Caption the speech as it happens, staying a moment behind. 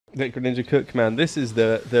Let Greninja cook, man. This is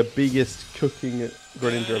the biggest cooking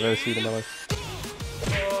Greninja I've ever seen in my life.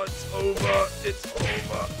 Oh, it's over. It's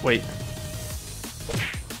over. Wait.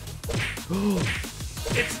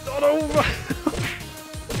 It's not over.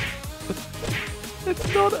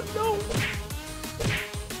 It's not. No.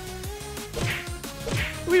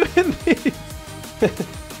 We win this.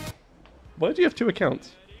 Why do you have 2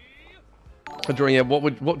 accounts? A drawing. Yeah.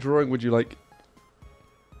 What drawing would you like?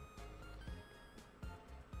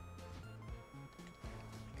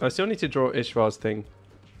 I still need to draw Ishvar's thing.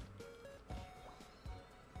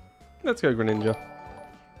 Let's go Greninja.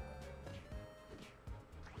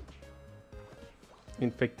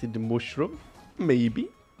 Infected mushroom? Maybe.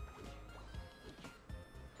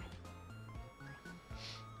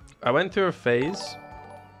 I went through a phase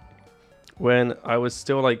when I was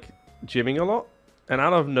still like gymming a lot, and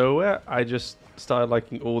out of nowhere I just started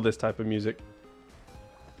liking all this type of music.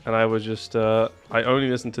 And I was just, I only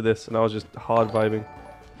listened to this and I was just hard vibing.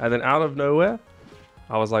 And then out of nowhere,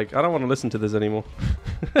 I was like, I don't want to listen to this anymore.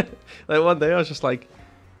 Like one day I was just like,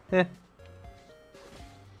 eh.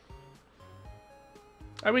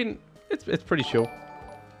 I mean, it's pretty chill.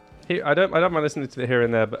 Here, I don't mind listening to it here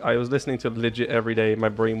and there, but I was listening to it legit every day. My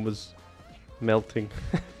brain was melting.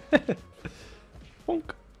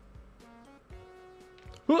 Bonk.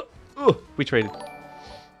 We traded.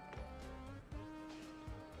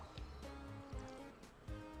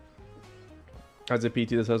 As a PT,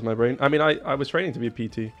 this has my brain. I mean, I was training to be a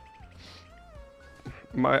PT.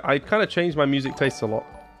 I kind of changed my music tastes a lot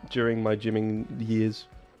during my gymming years.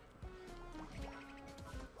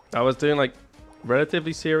 I was doing like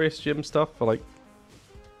relatively serious gym stuff for like,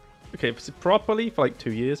 okay, properly for like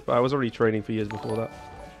 2 years, but I was already training for years before that.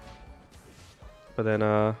 But then,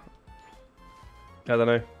 I don't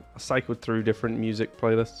know, I cycled through different music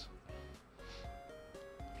playlists.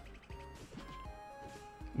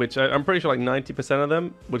 Which I'm pretty sure like 90% of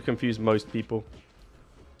them would confuse most people.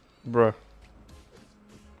 Bruh.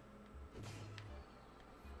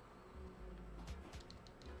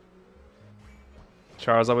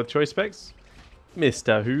 Charizard with choice specs?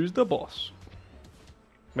 Mr. Who's the Boss?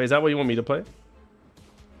 Wait, is that what you want me to play?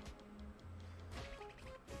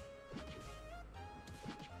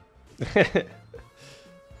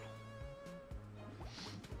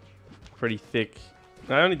 Pretty thick.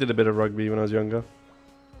 I only did a bit of rugby when I was younger.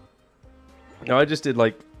 No, I just did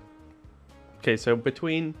like... Okay, so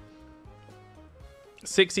between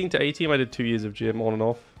 16 to 18, I did 2 years of gym on and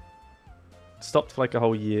off. Stopped for like a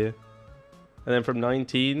whole year. And then from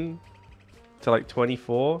 19 to like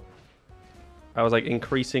 24, I was like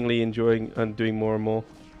increasingly enjoying and doing more and more.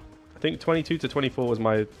 I think 22 to 24 was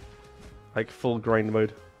my like full grind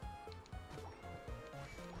mode.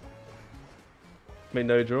 Made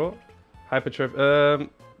no draw. Hypertrophy.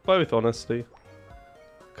 Both, honestly.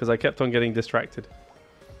 Because I kept on getting distracted.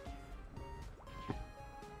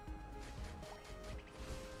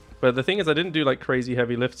 But the thing is, I didn't do like crazy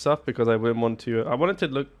heavy lift stuff because I didn't want to. I wanted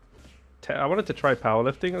to try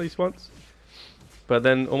powerlifting at least once. But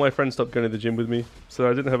then all my friends stopped going to the gym with me, so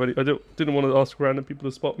I didn't have any. I didn't want to ask random people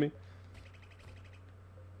to spot me.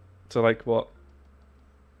 So like what?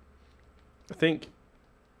 I think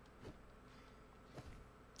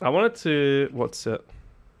I wanted to. What's it?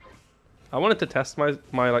 I wanted to test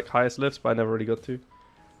my like highest lifts, but I never really got to.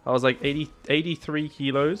 I was like 83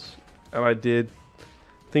 kilos, and I did,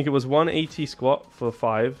 I think it was 180 squat for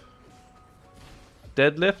 5.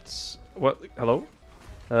 Deadlifts, what? Hello?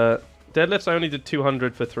 Deadlifts, I only did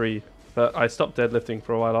 200 for 3, but I stopped deadlifting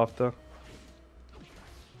for a while after.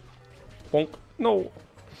 Bonk. No.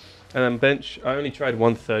 And then bench, I only tried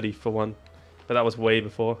 130 for 1, but that was way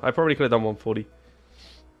before. I probably could have done 140.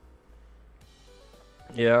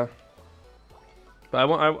 Yeah. But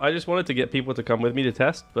I just wanted to get people to come with me to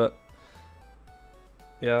test, but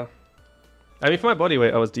yeah. I mean, for my body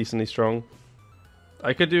weight, I was decently strong.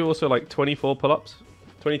 I could do also like 24 pull-ups,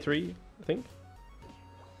 23, I think.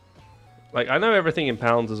 Like, I know everything in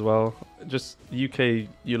pounds as well. Just UK,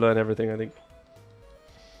 you learn everything, I think.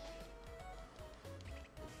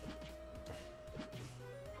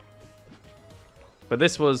 But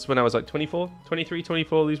this was when I was like 24, 23,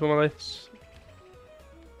 24, these were my lifts.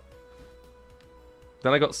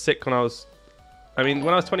 Then I got sick when I was... I mean,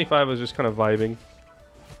 when I was 25, I was just kind of vibing.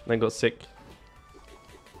 Then got sick.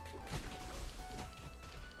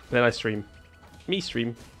 Then I stream. Me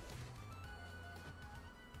stream.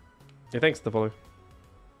 Yeah, thanks for the follow.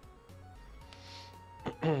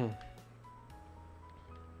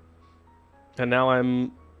 And now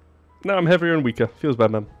I'm heavier and weaker. Feels bad,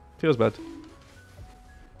 man. Feels bad.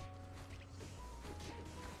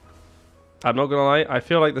 I'm not gonna lie, I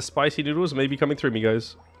feel like the spicy noodles may be coming through me,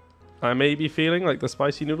 guys. I may be feeling like the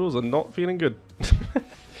spicy noodles are not feeling good.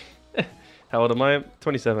 How old am I?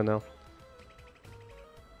 27 now.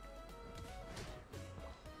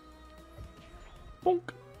 Bonk.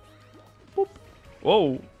 Boop.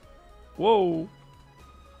 Whoa. Whoa.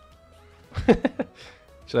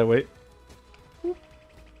 Should I wait?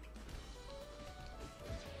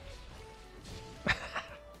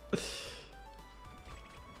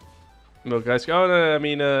 Milk ice cream. Oh no,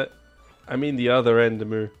 I mean the other end,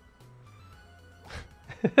 Moo.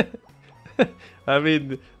 I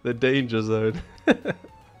mean the danger zone.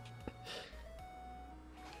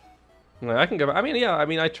 No, I can go back. I mean, yeah. I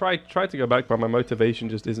mean, I tried to go back, but my motivation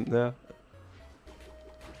just isn't there.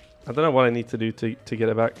 I don't know what I need to do to get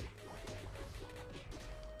it back.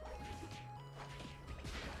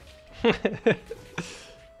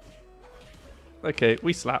 Okay,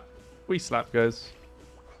 we slap. We slap, guys.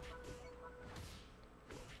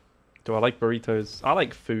 Do I like burritos? I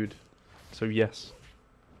like food. So yes.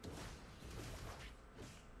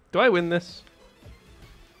 Do I win this?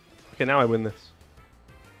 Okay, now I win this.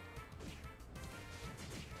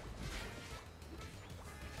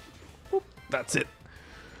 Boop, that's it.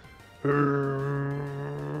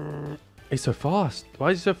 He's so fast. Why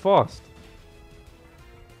is he so fast?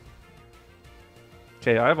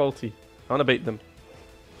 Okay, I have ulti. I want to bait them.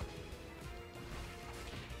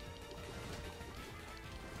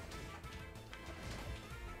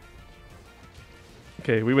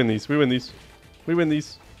 Okay, we win these. We win these. We win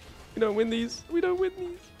these. We don't win these. We don't win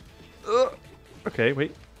these. Ugh. Okay,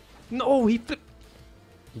 wait. No, he flipped.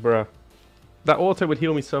 Bruh. That auto would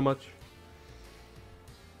heal me so much.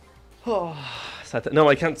 Oh, sad. No,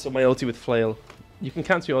 I cancelled my ulti with flail. You can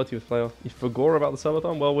cancel your ulti with flail. You forgot about the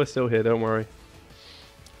subathon? Well, we're still here. Don't worry.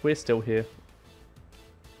 We're still here.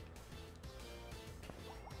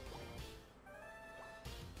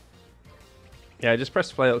 Yeah, just press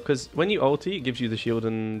flail, because when you ulti, it gives you the shield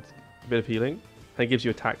and a bit of healing, and it gives you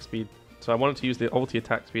attack speed. So I wanted to use the ulti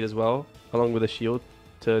attack speed as well, along with the shield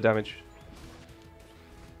to damage.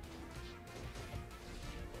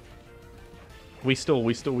 We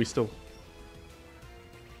stall.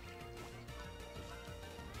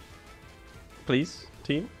 Please,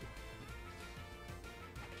 team.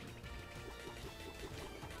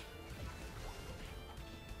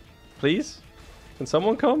 Please? Can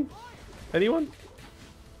someone come? Anyone?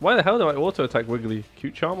 Why the hell do I auto attack Wiggly?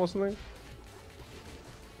 Cute charm or something?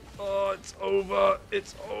 Oh, it's over.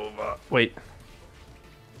 It's over. Wait.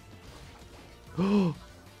 Oh,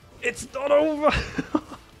 it's not over.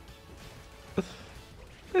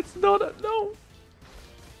 It's not. No.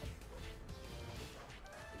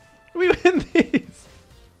 We win these.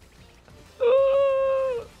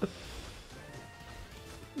 Oh.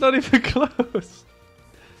 Not even close.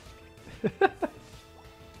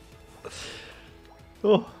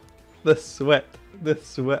 Oh, the sweat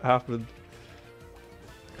happened.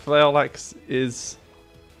 FLAIL is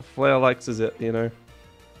it, you know.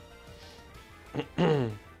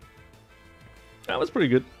 That was pretty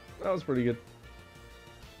good. That was pretty good.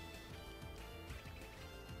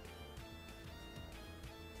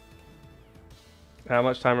 How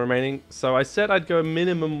much time remaining? So I said I'd go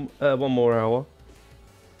minimum 1 more hour.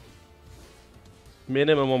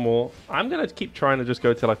 Minimum 1 more. I'm gonna keep trying to just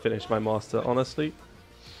go till I finish my master, honestly.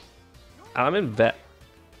 And I'm in vet.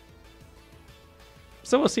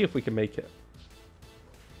 So we'll see if we can make it.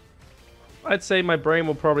 I'd say my brain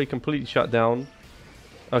will probably completely shut down.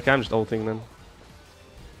 Okay, I'm just ulting then.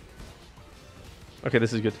 Okay,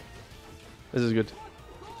 this is good. This is good.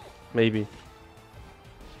 Maybe.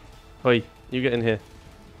 Oi, you get in here.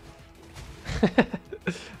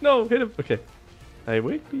 No, hit him. Okay. Hey,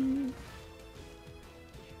 wait. You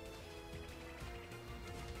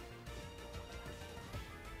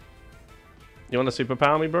want to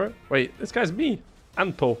superpower me, bro? Wait, this guy's me.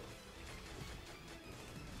 And Paul.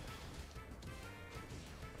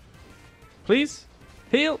 Please?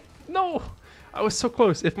 Heal? No! I was so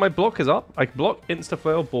close. If my block is up, I block,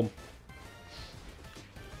 insta-flail, boom.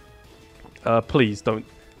 Please don't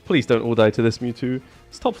all die to this Mewtwo.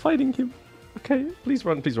 Stop fighting him. Okay, please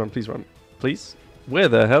run, please run, please run. Please? Where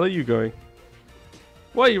the hell are you going?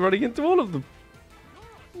 Why are you running into all of them?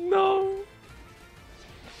 No!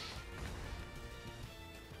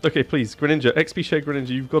 Okay, please, Greninja, XP share Greninja,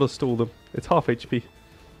 you've got to stall them. It's half HP.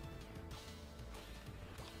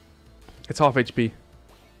 It's half HP.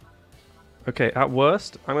 Okay, at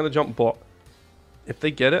worst, I'm going to jump bot. If they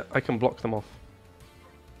get it, I can block them off.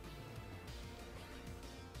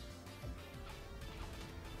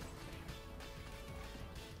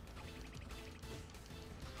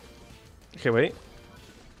 Okay, wait.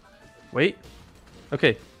 Wait.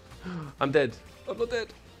 Okay. I'm dead. I'm not dead.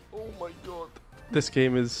 Oh my god. This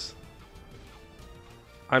game is...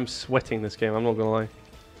 I'm sweating this game, I'm not gonna lie.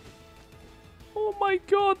 Oh my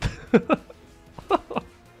god.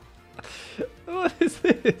 What is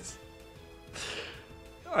this?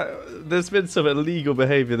 There's been some illegal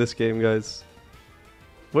behavior this game, guys.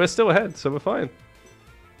 We're still ahead, so we're fine.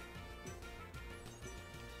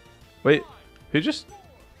 Wait, who just...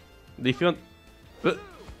 Leafy on...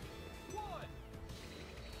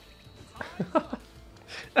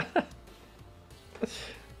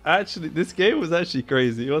 Actually, this game was actually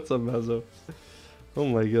crazy. What's up, Mazo? Oh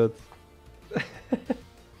my god.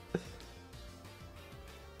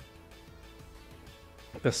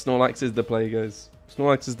 The Snorlax is the play, guys.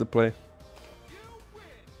 Snorlax is the play.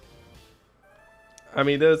 I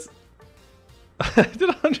mean, there's... I did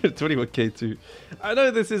 121k too. I know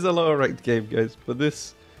this is a lower ranked game, guys, but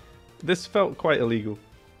this felt quite illegal.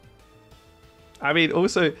 I mean,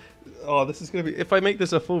 also... Oh, this is going to be... If I make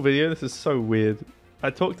this a full video, this is so weird. I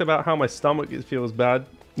talked about how my stomach, it feels bad.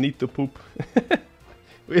 Need to poop.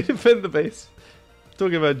 We defend the base.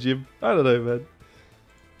 Talking about gym. I don't know, man.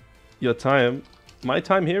 Your time. My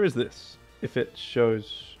time here is this. If it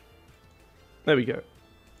shows... There we go.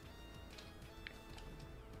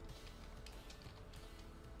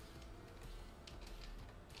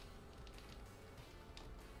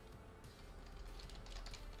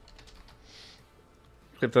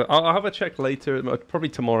 I'll have a check later, probably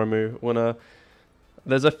tomorrow, Moo. When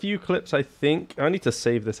there's a few clips, I think. I need to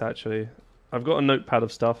save this, actually. I've got a notepad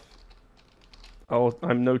of stuff.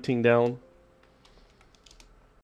 I'm noting down.